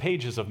it in the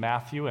pages of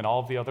Matthew and all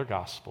of the other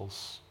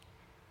Gospels.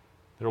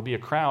 There will be a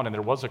crown, and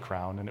there was a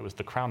crown, and it was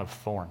the crown of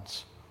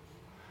thorns.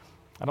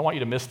 I don't want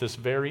you to miss this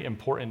very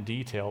important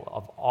detail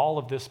of all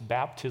of this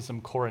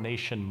baptism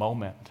coronation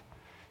moment.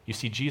 You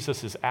see,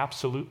 Jesus is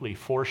absolutely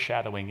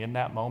foreshadowing in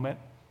that moment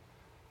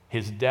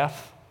his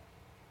death,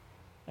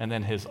 and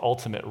then his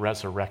ultimate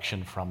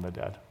resurrection from the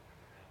dead.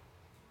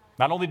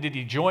 Not only did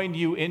he join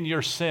you in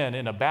your sin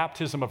in a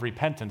baptism of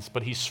repentance,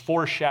 but he's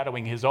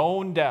foreshadowing his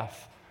own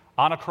death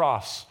on a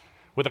cross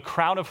with a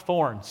crown of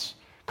thorns,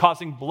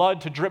 causing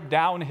blood to drip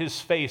down his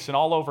face and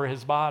all over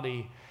his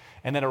body,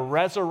 and then a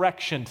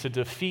resurrection to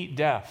defeat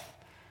death,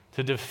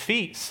 to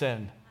defeat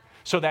sin,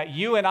 so that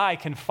you and I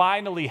can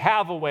finally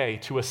have a way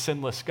to a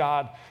sinless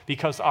God,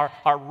 because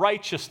our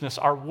righteousness,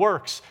 our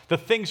works, the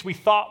things we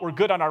thought were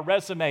good on our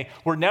resume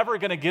were never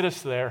going to get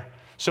us there.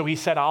 So he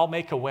said, I'll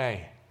make a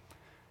way.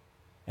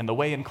 And the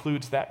way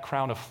includes that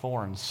crown of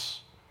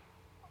thorns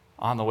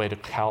on the way to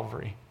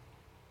Calvary.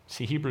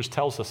 See, Hebrews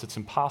tells us it's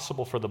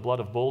impossible for the blood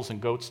of bulls and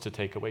goats to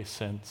take away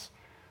sins,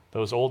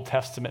 those Old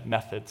Testament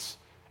methods,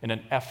 in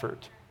an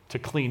effort to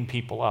clean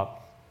people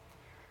up.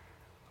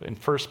 In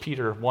 1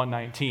 Peter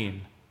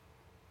 1:19,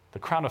 the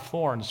crown of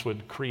thorns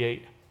would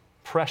create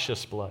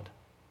precious blood,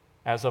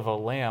 as of a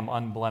lamb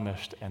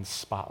unblemished and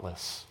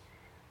spotless,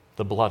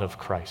 the blood of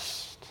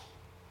Christ.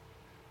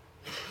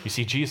 You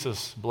see,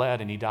 Jesus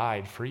bled and he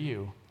died for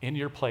you, in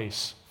your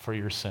place, for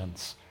your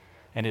sins.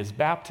 And his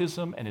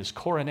baptism and his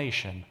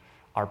coronation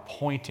are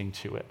pointing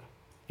to it.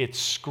 It's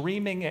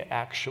screaming it,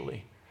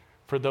 actually,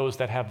 for those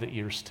that have the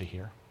ears to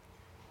hear.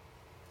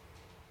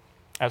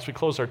 As we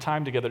close our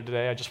time together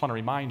today, I just want to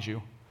remind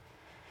you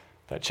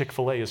that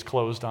Chick-fil-A is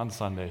closed on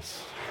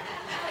Sundays.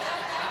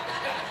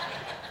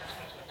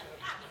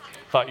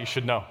 Thought you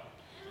should know.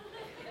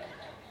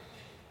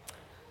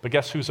 But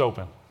guess who's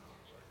open?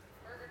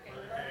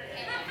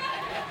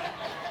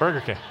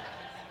 Burger King.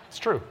 It's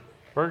true.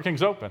 Burger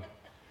King's open.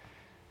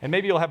 And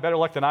maybe you'll have better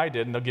luck than I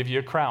did, and they'll give you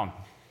a crown.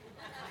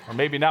 Or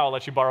maybe now I'll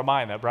let you borrow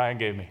mine that Brian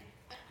gave me.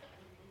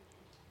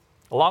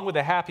 Along with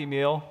the Happy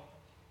Meal,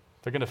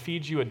 they're going to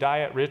feed you a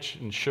diet rich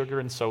in sugar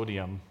and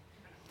sodium.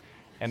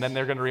 And then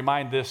they're going to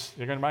remind you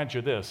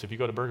of this. If you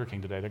go to Burger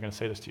King today, they're going to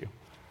say this to you.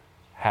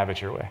 Have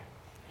it your way.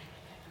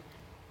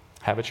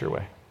 Have it your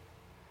way.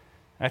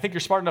 And I think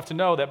you're smart enough to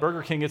know that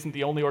Burger King isn't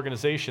the only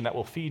organization that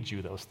will feed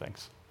you those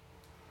things.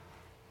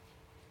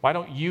 Why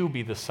don't you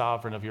be the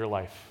sovereign of your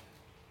life?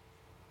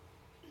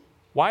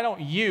 Why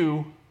don't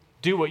you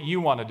do what you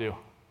want to do?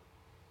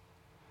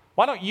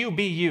 Why don't you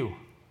be you?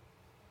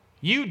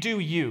 You do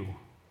you.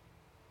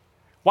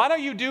 Why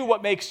don't you do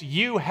what makes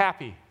you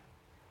happy?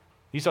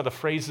 These are the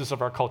phrases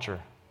of our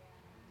culture.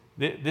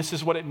 This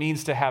is what it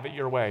means to have it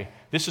your way.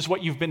 This is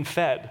what you've been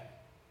fed,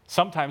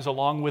 sometimes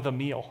along with a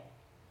meal.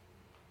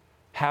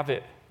 Have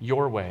it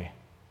your way.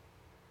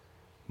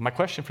 My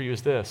question for you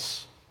is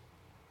this.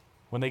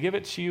 When they give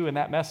it to you in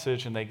that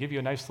message and they give you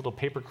a nice little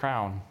paper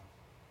crown,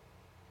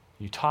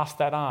 you toss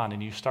that on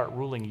and you start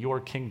ruling your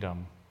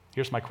kingdom.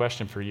 Here's my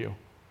question for you.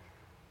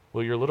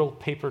 Will your little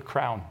paper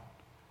crown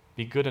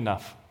be good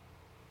enough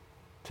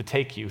to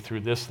take you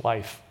through this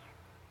life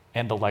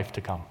and the life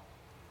to come?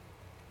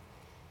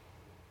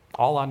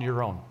 All on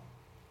your own.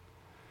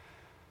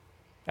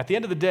 At the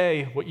end of the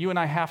day, what you and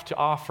I have to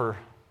offer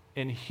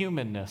in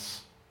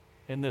humanness,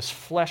 in this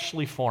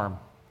fleshly form,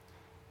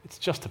 it's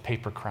just a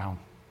paper crown.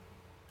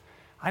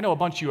 I know a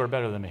bunch of you are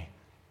better than me.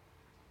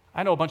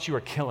 I know a bunch of you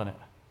are killing it.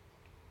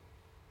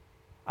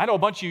 I know a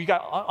bunch of you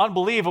got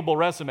unbelievable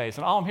resumes,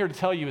 and all I'm here to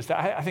tell you is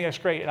that I think that's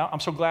great, and I'm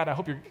so glad. I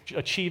hope you're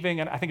achieving,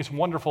 and I think it's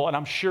wonderful, and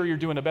I'm sure you're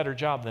doing a better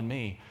job than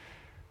me.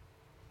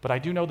 But I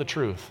do know the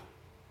truth,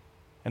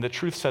 and the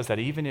truth says that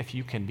even if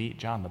you can beat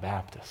John the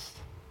Baptist,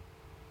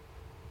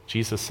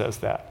 Jesus says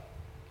that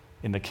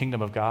in the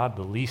kingdom of God,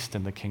 the least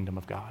in the kingdom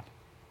of God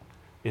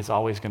is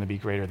always going to be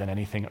greater than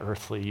anything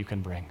earthly you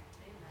can bring.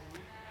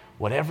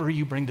 Whatever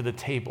you bring to the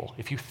table,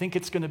 if you think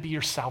it's going to be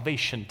your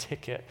salvation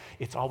ticket,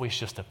 it's always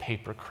just a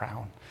paper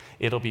crown.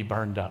 It'll be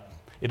burned up.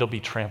 It'll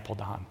be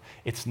trampled on.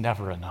 It's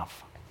never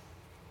enough.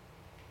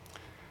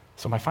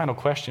 So my final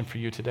question for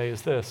you today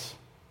is this.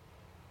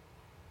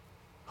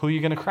 Who are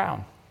you going to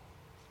crown?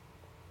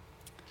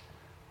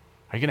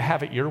 Are you going to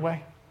have it your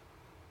way?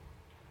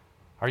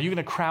 Are you going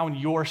to crown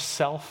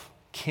yourself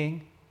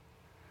king?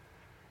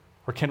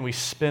 Or can we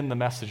spin the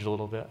message a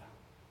little bit?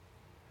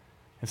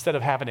 Instead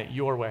of having it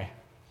your way,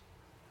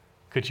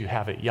 could you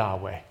have it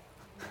Yahweh?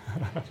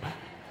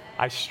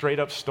 I straight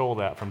up stole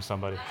that from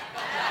somebody.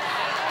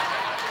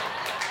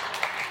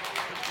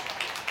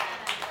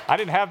 I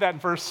didn't have that in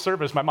first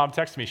service. My mom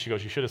texted me. She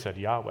goes, you should have said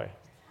Yahweh.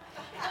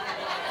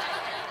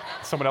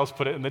 Someone else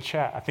put it in the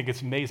chat. I think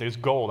it's amazing. It's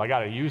gold. I got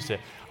to use it.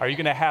 Are you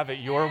going to have it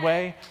your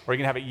way, or are you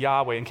going to have it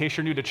Yahweh? In case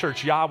you're new to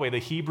church, Yahweh, the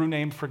Hebrew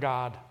name for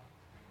God.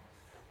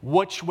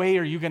 Which way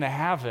are you going to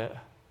have it?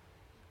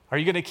 Are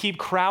you going to keep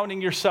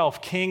crowning yourself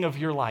king of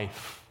your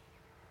life?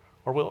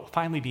 Or will it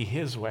finally be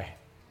his way?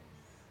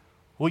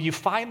 Will you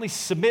finally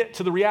submit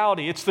to the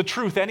reality? It's the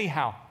truth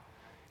anyhow.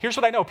 Here's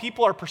what I know.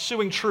 People are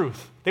pursuing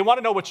truth. They want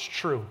to know what's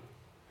true.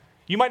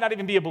 You might not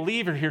even be a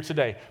believer here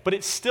today, but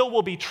it still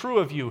will be true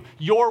of you.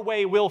 Your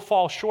way will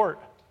fall short.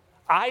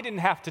 I didn't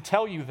have to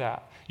tell you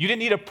that. You didn't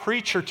need a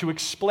preacher to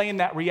explain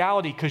that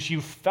reality because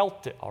you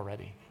felt it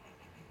already.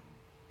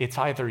 It's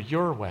either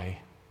your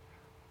way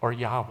or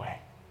Yahweh.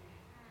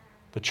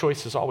 The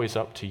choice is always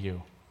up to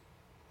you.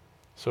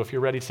 So if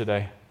you're ready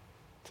today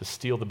to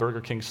steal the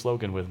Burger King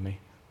slogan with me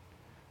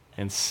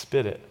and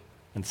spit it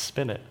and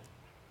spin it,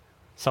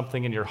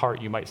 something in your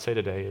heart you might say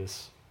today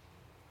is,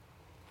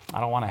 I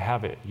don't want to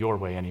have it your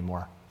way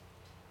anymore.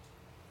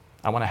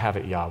 I want to have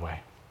it Yahweh.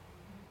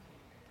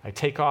 I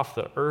take off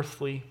the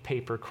earthly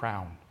paper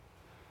crown,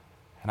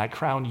 and I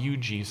crown you,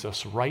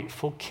 Jesus,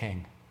 rightful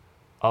King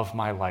of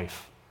my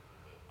life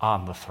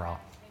on the throne.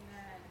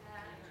 Amen.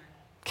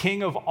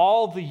 King of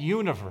all the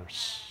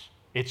universe.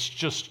 It's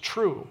just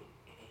true.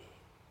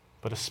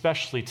 But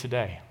especially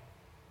today,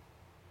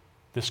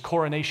 this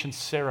coronation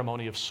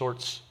ceremony of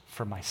sorts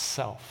for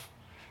myself.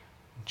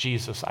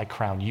 Jesus, I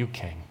crown you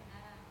King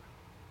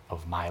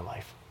of my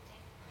life.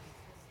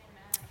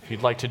 If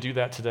you'd like to do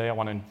that today, I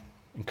want to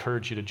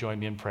encourage you to join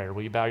me in prayer.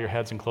 Will you bow your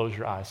heads and close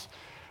your eyes?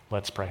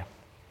 Let's pray.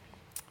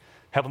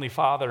 Heavenly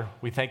Father,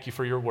 we thank you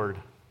for your word.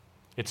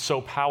 It's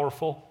so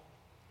powerful.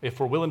 If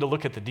we're willing to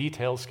look at the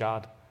details,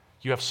 God,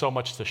 you have so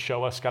much to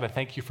show us. God, I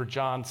thank you for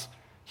John's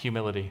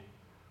humility.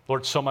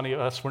 Lord, so many of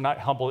us, we're not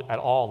humble at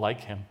all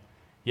like him,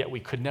 yet we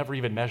could never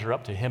even measure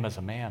up to him as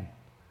a man.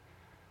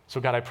 So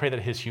God, I pray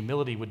that his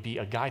humility would be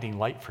a guiding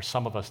light for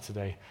some of us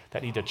today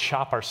that need to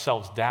chop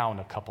ourselves down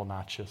a couple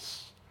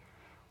notches.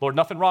 Lord,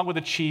 nothing wrong with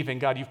achieving.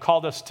 God, you've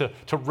called us to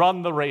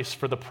run the race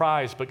for the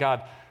prize, but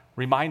God,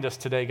 remind us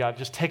today, God,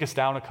 just take us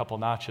down a couple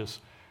notches.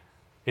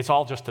 It's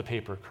all just a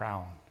paper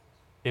crown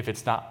if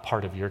it's not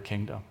part of your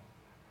kingdom.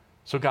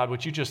 So God,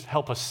 would you just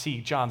help us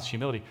see John's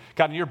humility?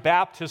 God, in your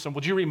baptism,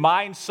 would you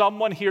remind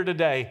someone here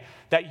today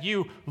that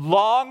you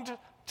longed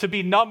to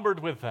be numbered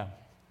with them?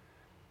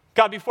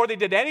 God, before they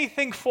did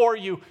anything for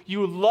you,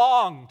 you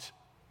longed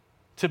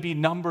to be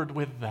numbered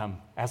with them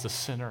as a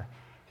sinner.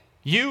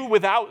 You,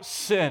 without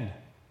sin,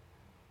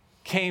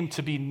 came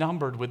to be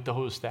numbered with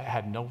those that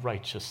had no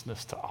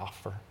righteousness to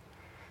offer.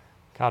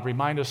 God,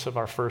 remind us of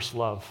our first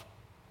love.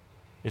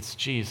 It's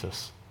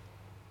Jesus,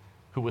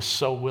 who was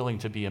so willing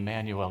to be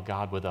Emmanuel,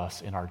 God with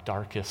us in our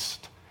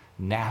darkest,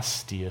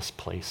 nastiest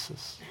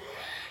places.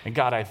 And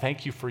God, I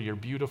thank you for your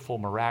beautiful,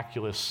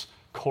 miraculous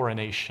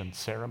coronation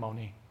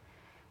ceremony.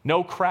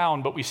 No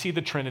crown, but we see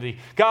the Trinity.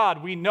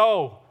 God, we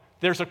know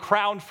there's a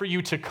crown for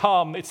you to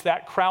come. It's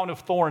that crown of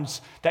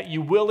thorns that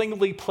you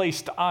willingly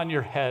placed on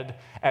your head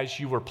as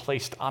you were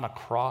placed on a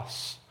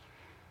cross.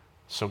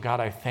 So God,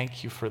 I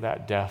thank you for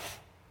that death.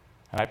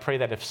 And I pray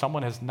that if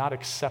someone has not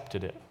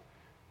accepted it,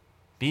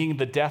 being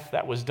the death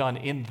that was done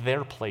in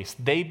their place,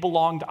 they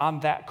belonged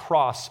on that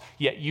cross,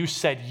 yet you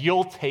said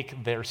you'll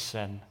take their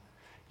sin.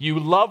 You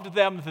loved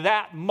them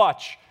that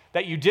much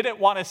that you didn't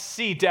want to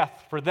see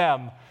death for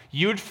them.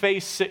 You'd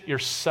face it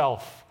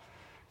yourself.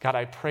 God,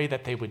 I pray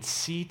that they would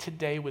see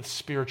today with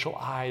spiritual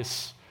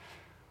eyes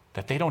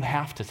that they don't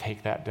have to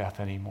take that death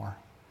anymore.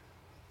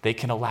 They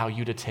can allow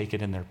you to take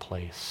it in their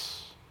place.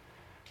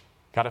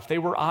 God, if they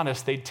were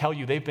honest, they'd tell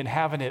you they've been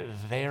having it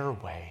their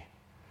way.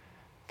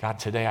 God,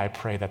 today I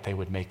pray that they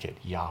would make it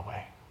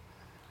Yahweh,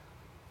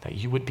 that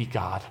you would be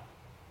God,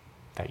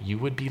 that you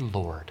would be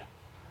Lord,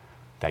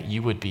 that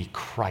you would be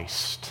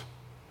Christ,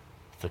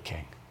 the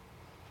King.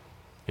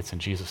 It's in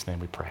Jesus' name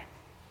we pray.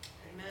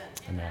 Amen.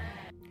 Amen.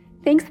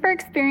 Thanks for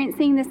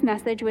experiencing this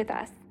message with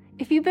us.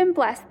 If you've been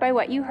blessed by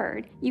what you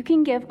heard, you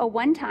can give a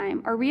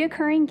one-time or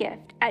reoccurring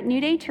gift at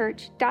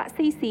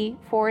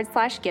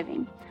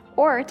newdaychurch.cc/giving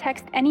or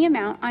text any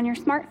amount on your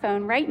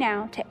smartphone right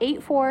now to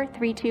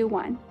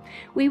 84321.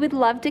 We would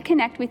love to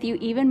connect with you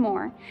even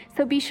more,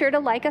 so be sure to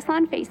like us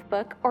on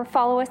Facebook or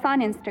follow us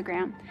on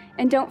Instagram.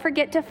 And don't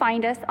forget to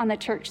find us on the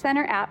Church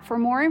Center app for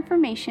more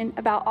information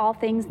about all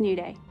things New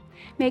Day.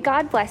 May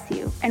God bless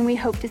you, and we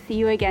hope to see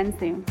you again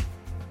soon.